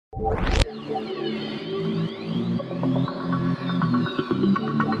So,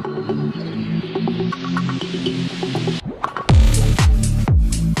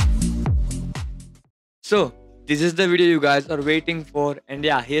 this is the video you guys are waiting for, and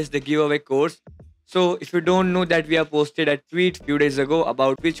yeah, here's the giveaway course. So, if you don't know that we have posted a tweet few days ago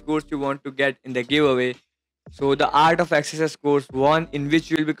about which course you want to get in the giveaway. So, the Art of XSS course 1, in which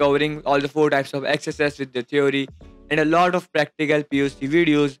you will be covering all the 4 types of XSS with the theory and a lot of practical POC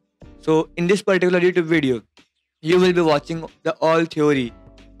videos. So, in this particular YouTube video, you will be watching the all theory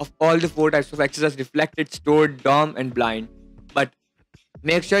of all the 4 types of XSS: reflected, stored, DOM, and blind. But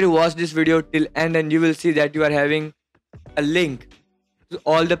make sure you watch this video till end, and you will see that you are having a link to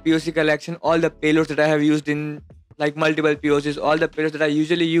all the POC collection, all the payloads that I have used in like multiple POCs, all the payloads that I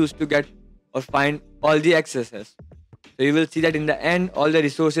usually use to get or find all the XSS. So you will see that in the end, all the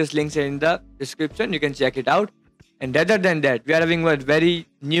resources links are in the description. You can check it out. And other than that, we are having a very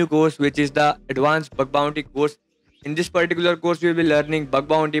new course, which is the Advanced Bug Bounty course. In this particular course, we will be learning bug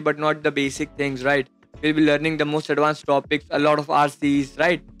bounty, but not the basic things, right? We'll be learning the most advanced topics, a lot of RCs,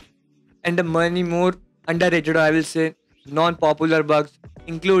 right? And the many more underrated, or I will say, non-popular bugs,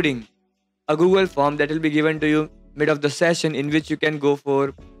 including a Google form that will be given to you mid of the session, in which you can go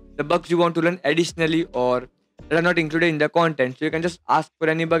for the bugs you want to learn additionally or that are not included in the content. So you can just ask for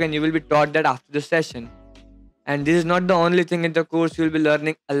any bug and you will be taught that after the session. And this is not the only thing in the course. You will be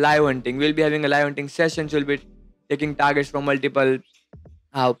learning a live hunting. We'll be having a live hunting session. So you'll be taking targets from multiple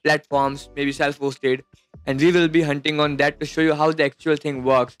platforms, maybe self-hosted, and we will be hunting on that to show you how the actual thing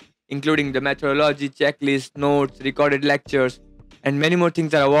works, including the methodology, checklist, notes, recorded lectures, and many more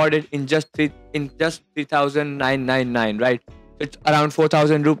things are awarded in just 3,999, right? It's around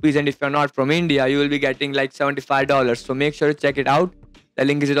 4,000 rupees, and if you're not from India, you will be getting like $75. So make sure to check it out. The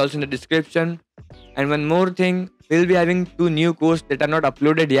link is also in the description. And one more thing, we'll be having 2 new courses that are not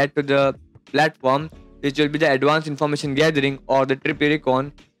uploaded yet to the platform, which will be the Advanced Information Gathering or the Trip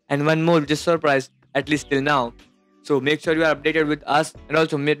Recon, and one more which is surprise, at least till now. So make sure you are updated with us, and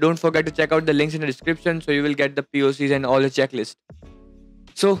also don't forget to check out the links in the description so you will get the POCs and all the checklist.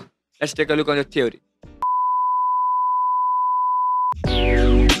 So let's take a look on the theory.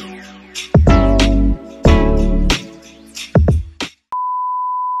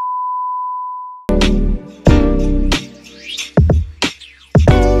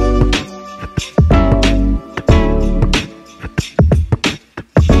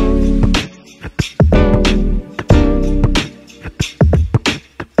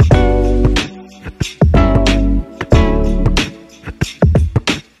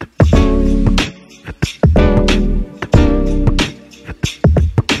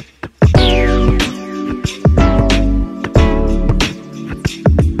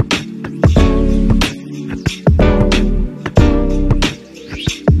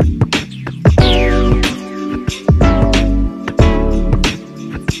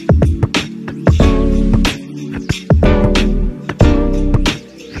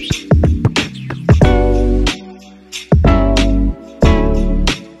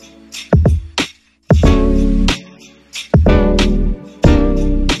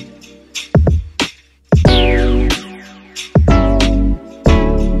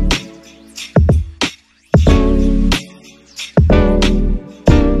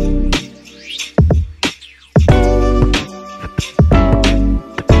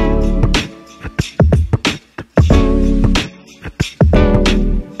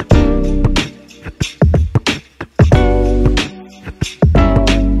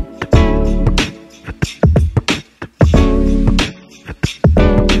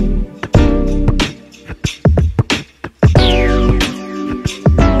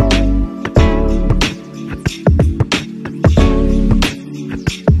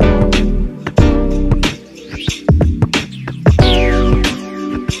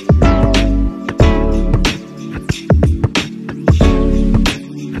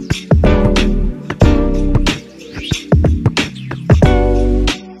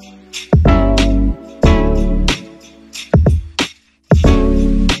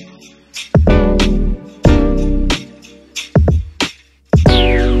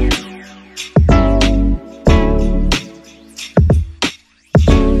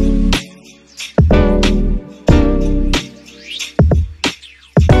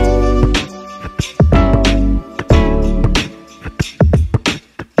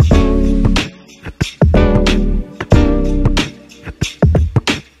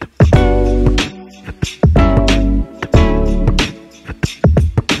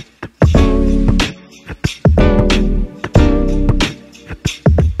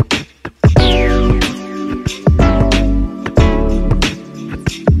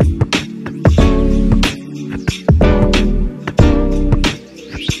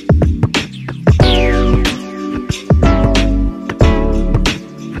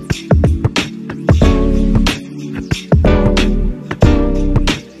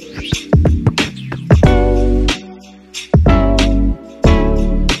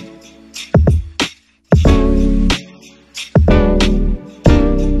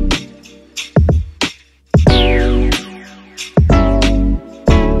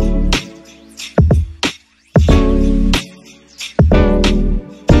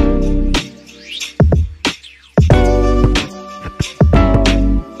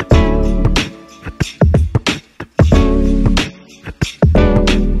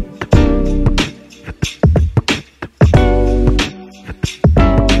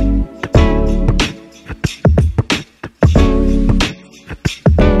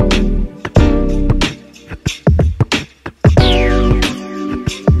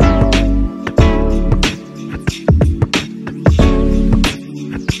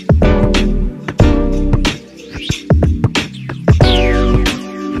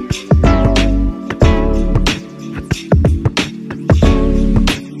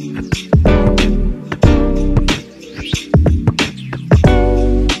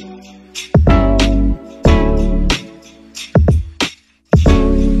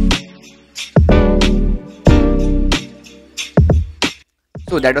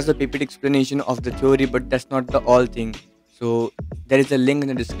 So that was the PPT explanation of the theory, but that's not the all thing. So there is a link in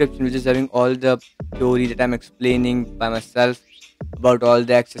the description which is having all the theory that I'm explaining by myself about all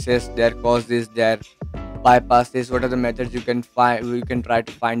the XSS, their causes, their bypasses, what are the methods you can find, you can try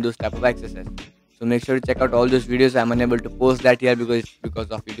to find those type of XSS. So make sure to check out all those videos. I'm unable to post that here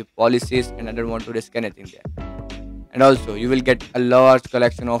because of YouTube policies, and I don't want to risk anything there. And also you will get a large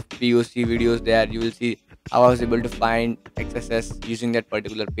collection of POC videos there. You will see how I was able to find XSS using that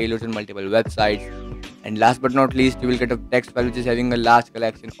particular payloads on multiple websites. And last but not least, you will get a text file which is having a large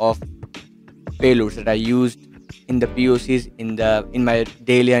collection of payloads that I used in the POCs in my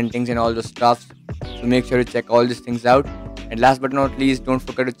daily huntings and all those stuffs. So make sure to check all these things out. And last but not least, don't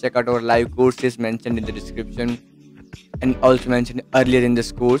forget to check out our live courses mentioned in the description and also mentioned earlier in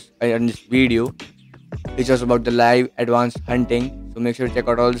this course in this video, which was about the live advanced hunting. So make sure to check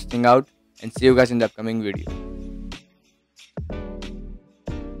out all this thing out and see you guys in the upcoming video.